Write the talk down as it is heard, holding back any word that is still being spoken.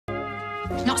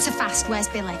Not so fast. Where's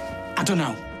Billy? I don't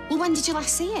know. Well, when did you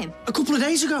last see him? A couple of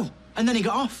days ago. And then he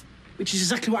got off, which is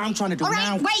exactly what I'm trying to do now.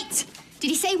 All right, wait! Did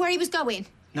he say where he was going?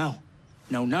 No.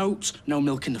 No notes, no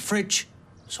milk in the fridge.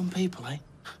 Some people, eh?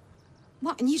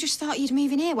 What, and you just thought you'd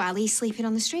move in here while he's sleeping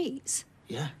on the streets?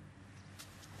 Yeah.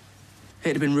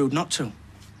 It'd have been rude not to.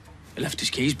 He left his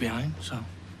keys behind, so...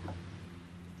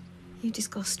 You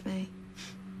disgust me.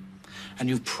 And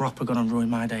you've proper gone and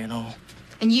ruined my day and all.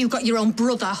 And you got your own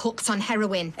brother hooked on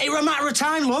heroin. It were a matter of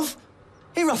time, love.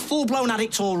 He were a full-blown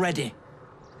addict already.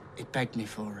 He begged me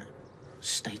for it.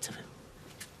 State of it.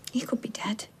 He could be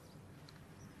dead.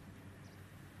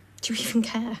 Do you even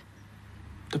care?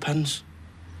 Depends.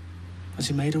 Has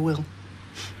he made a will?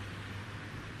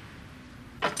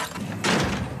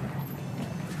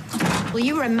 Well,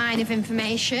 you were a mine of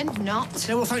information, not.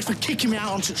 Yeah, well, thanks for kicking me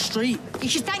out onto the street. You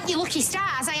should thank your lucky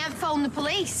stars I haven't phoned the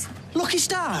police. Lucky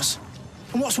stars?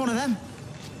 And what's one of them?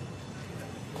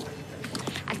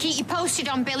 I'd keep you posted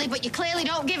on Billy, but you clearly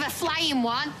don't give a flying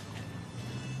one.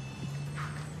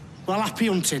 Well, happy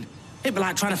hunting. It'd be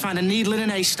like trying to find a needle in an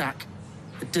haystack.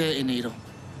 A dirty needle.